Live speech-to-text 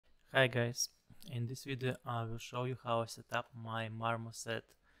Hi guys, in this video I will show you how I set up my Marmoset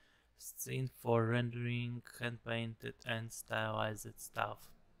scene for rendering hand-painted and stylized stuff.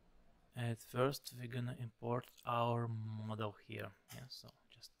 At first we're gonna import our model here. So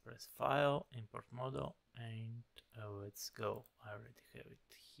just press File, Import Model, and let's go. I already have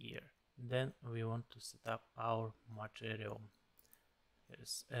it here. Then we want to set up our material.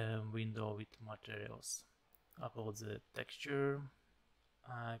 There's a window with materials. Upload the texture.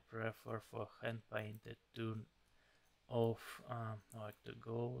 I prefer for hand painted to off like the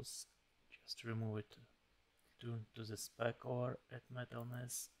goals. Just remove it, tune to the specular at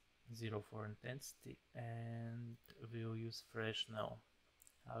metalness, 0 for intensity, and we'll use fresh now.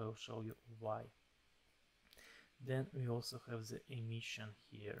 I will show you why. Then we also have the emission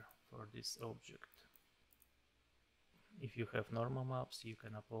here for this object. If you have normal maps, you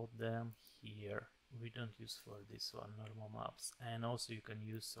can upload them here. We don't use for this one normal maps, and also you can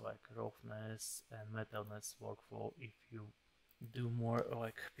use like roughness and metalness workflow if you do more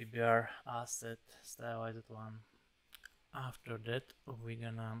like PBR asset stylized one. After that we're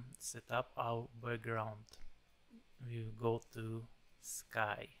gonna set up our background. We'll go to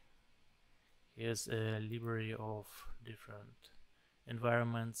sky. Here's a library of different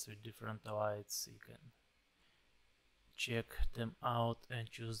environments with different lights. You can check them out and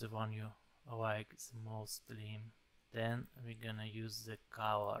choose the one you like mostly. Then we're gonna use the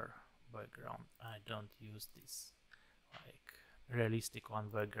color background. I don't use this like realistic one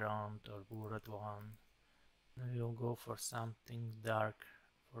background or blurred one. We'll go for something dark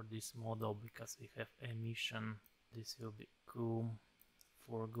for this model because we have emission. This will be cool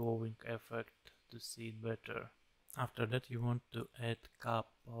for glowing effect to see it better. After that you want to add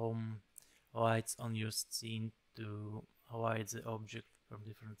couple lights on your scene to light the object from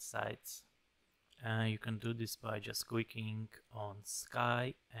different sides. You can do this by just clicking on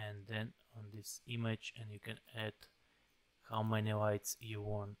sky and then on this image, and you can add how many lights you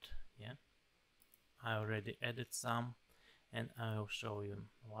want. I already added some and I will show you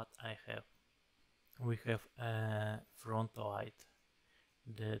what I have. We have a front light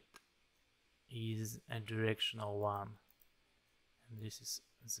that is a directional one, and this is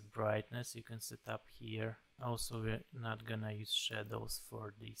the brightness you can set up here. Also we're not gonna use shadows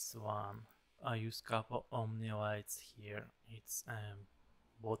for this one. I use couple omni lights here. It's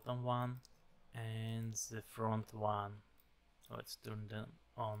bottom one and the front one. Let's turn them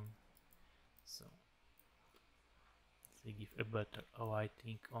on so they give a better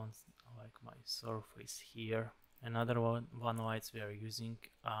lighting on like my surface here. Another one lights we are using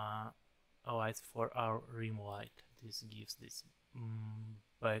lights for our rim light. This gives this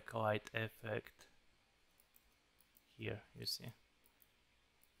backlight effect here, you see.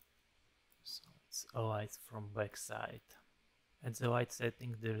 So it's a light from backside. At the light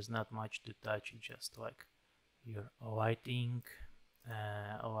setting there is not much to touch, it's just like your lighting,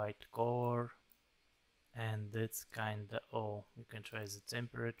 light color, and that's kinda all. You can try the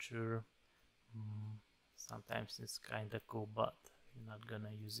temperature. Sometimes it's kinda cool, but you're not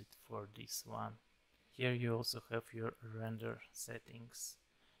gonna use it for this one. Here you also have your render settings.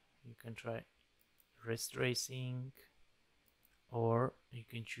 You can try rest tracing, or you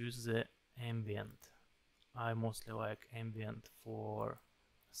can choose the ambient. I mostly like ambient for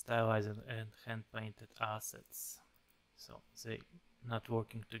stylized and hand painted assets, so they not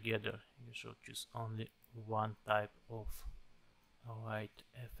working together. You should choose only one type of light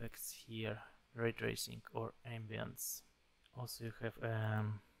effects here, ray tracing or ambience. Also you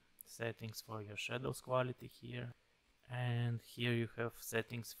have settings for your shadows quality here, and here you have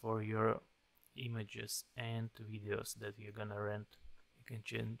settings for your images and videos that you're gonna rent. You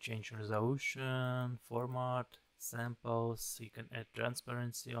can change resolution, format, samples. You can add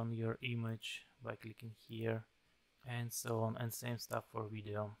transparency on your image by clicking here, and so on, and same stuff for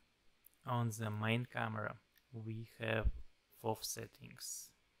video. On the main camera we have FOV settings,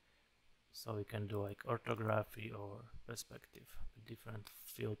 so we can do like orthography or perspective, different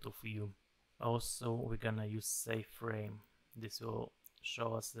field of view. Also we're gonna use save frame. This will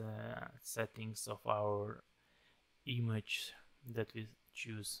show us the settings of our image that we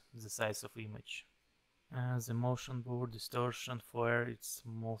choose, the size of image. The motion blur, distortion, flare, it's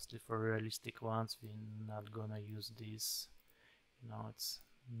mostly for realistic ones. We're not gonna use this, it's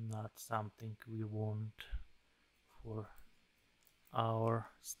not something we want for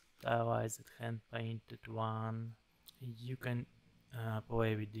our stylized hand painted one. You can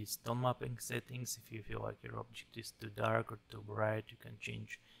play with these tone mapping settings. If you feel like your object is too dark or too bright, you can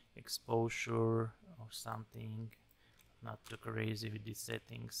change exposure or something. Not too crazy with these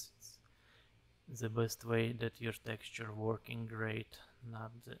settings. the best way that your texture working great,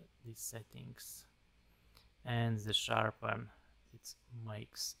 not these settings. And the sharpen, it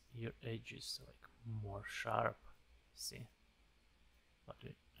makes your edges like more sharp. See, but we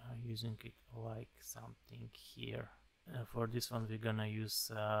are using it like something here. For this one we're gonna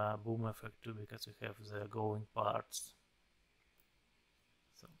use boom effect too, because we have the going parts,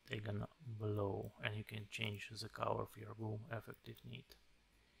 so they're gonna blow, and you can change the color of your boom effect if need.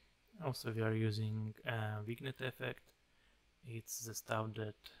 Also we are using vignette effect. It's the stuff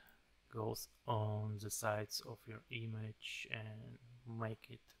that goes on the sides of your image and make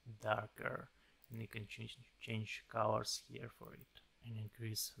it darker, and you can change colors here for it and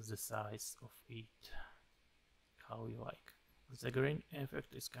increase the size of it how you like. The grain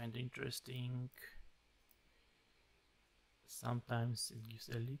effect is kind of interesting. Sometimes it gives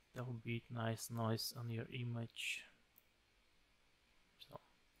a little bit nice noise on your image, so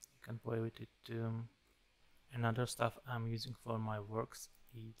you can play with it too. Another stuff I'm using for my works,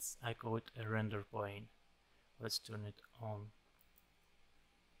 I call it a render plane. Let's turn it on.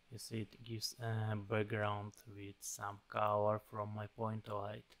 You see it gives a background with some color from my point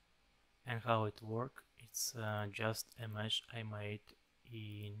light. And how it works, it's just a mesh I made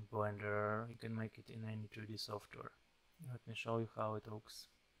in Blender. You can make it in any 3D software. Let me show you how it looks.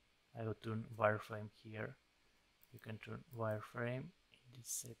 I will turn wireframe here. You can turn wireframe in these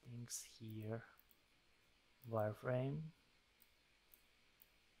settings here. Wireframe.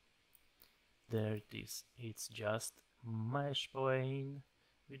 There it is. It's just mesh plane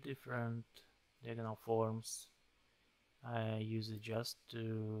with different diagonal forms. I use it just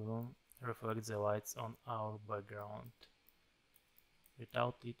to reflect the lights on our background.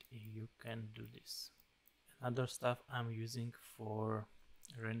 Without it you can do this. Another stuff I'm using for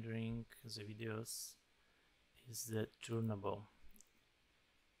rendering the videos is the turnable.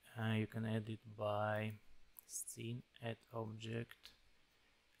 You can add it by scene, add object,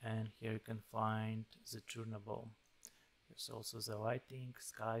 and here you can find the turnable. There's also the lighting,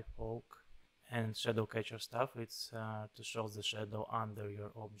 sky, fog, and shadow catcher stuff. It's to show the shadow under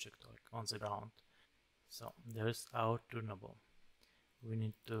your object, like on the ground. So there's our turnable. We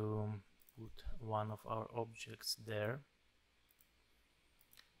need to put one of our objects there,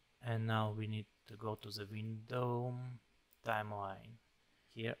 and now we need to go to the window, timeline.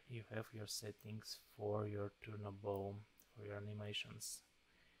 Here you have your settings for your turnable, for your animations,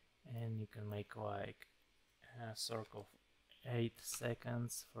 and you can make like a circle of 8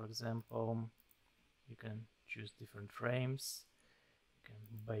 seconds, for example. You can choose different frames. You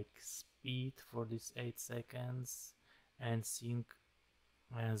can make speed for these 8 seconds and sync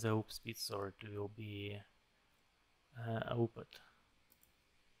the loop speed, so it will be looped.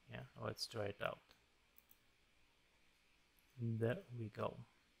 Yeah, let's try it out. There we go.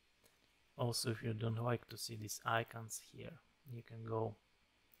 Also, if you don't like to see these icons here, you can go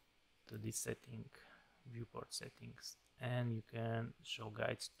to this setting, viewport settings, and you can show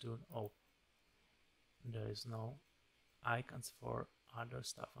guides turn off. There is no icons for other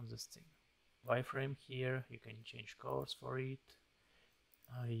stuff on the scene. Wireframe here, you can change colors for it.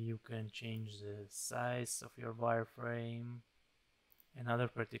 You can change the size of your wireframe. Another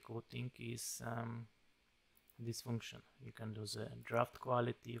pretty cool thing is this function. You can do the draft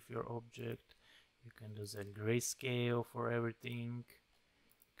quality of your object. You can do the grayscale for everything.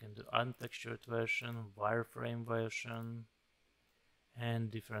 You can do untextured version, wireframe version,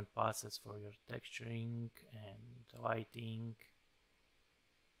 and different passes for your texturing and lighting.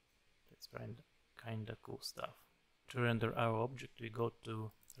 That's kinda cool stuff. To render our object, we go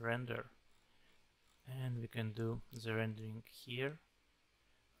to render, and we can do the rendering here.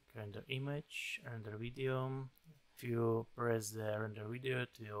 Render image, render video. If you press the render video,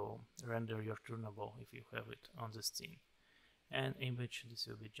 it will render your turnable if you have it on the scene. And image, this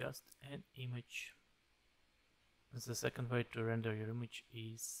will be just an image. The second way to render your image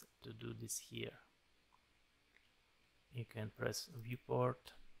is to do this here. You can press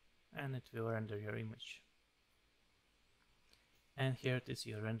viewport and it will render your image. And here it is,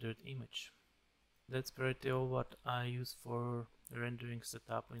 your rendered image. That's pretty all what I use for rendering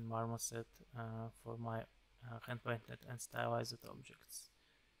setup in Marmoset for my hand-painted and stylized objects.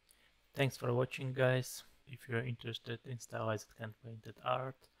 Thanks for watching, guys. If you're interested in stylized hand-painted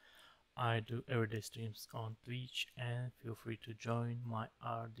art, I do everyday streams on Twitch, and feel free to join my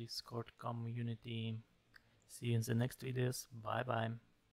art Discord community. See you in the next videos. Bye bye.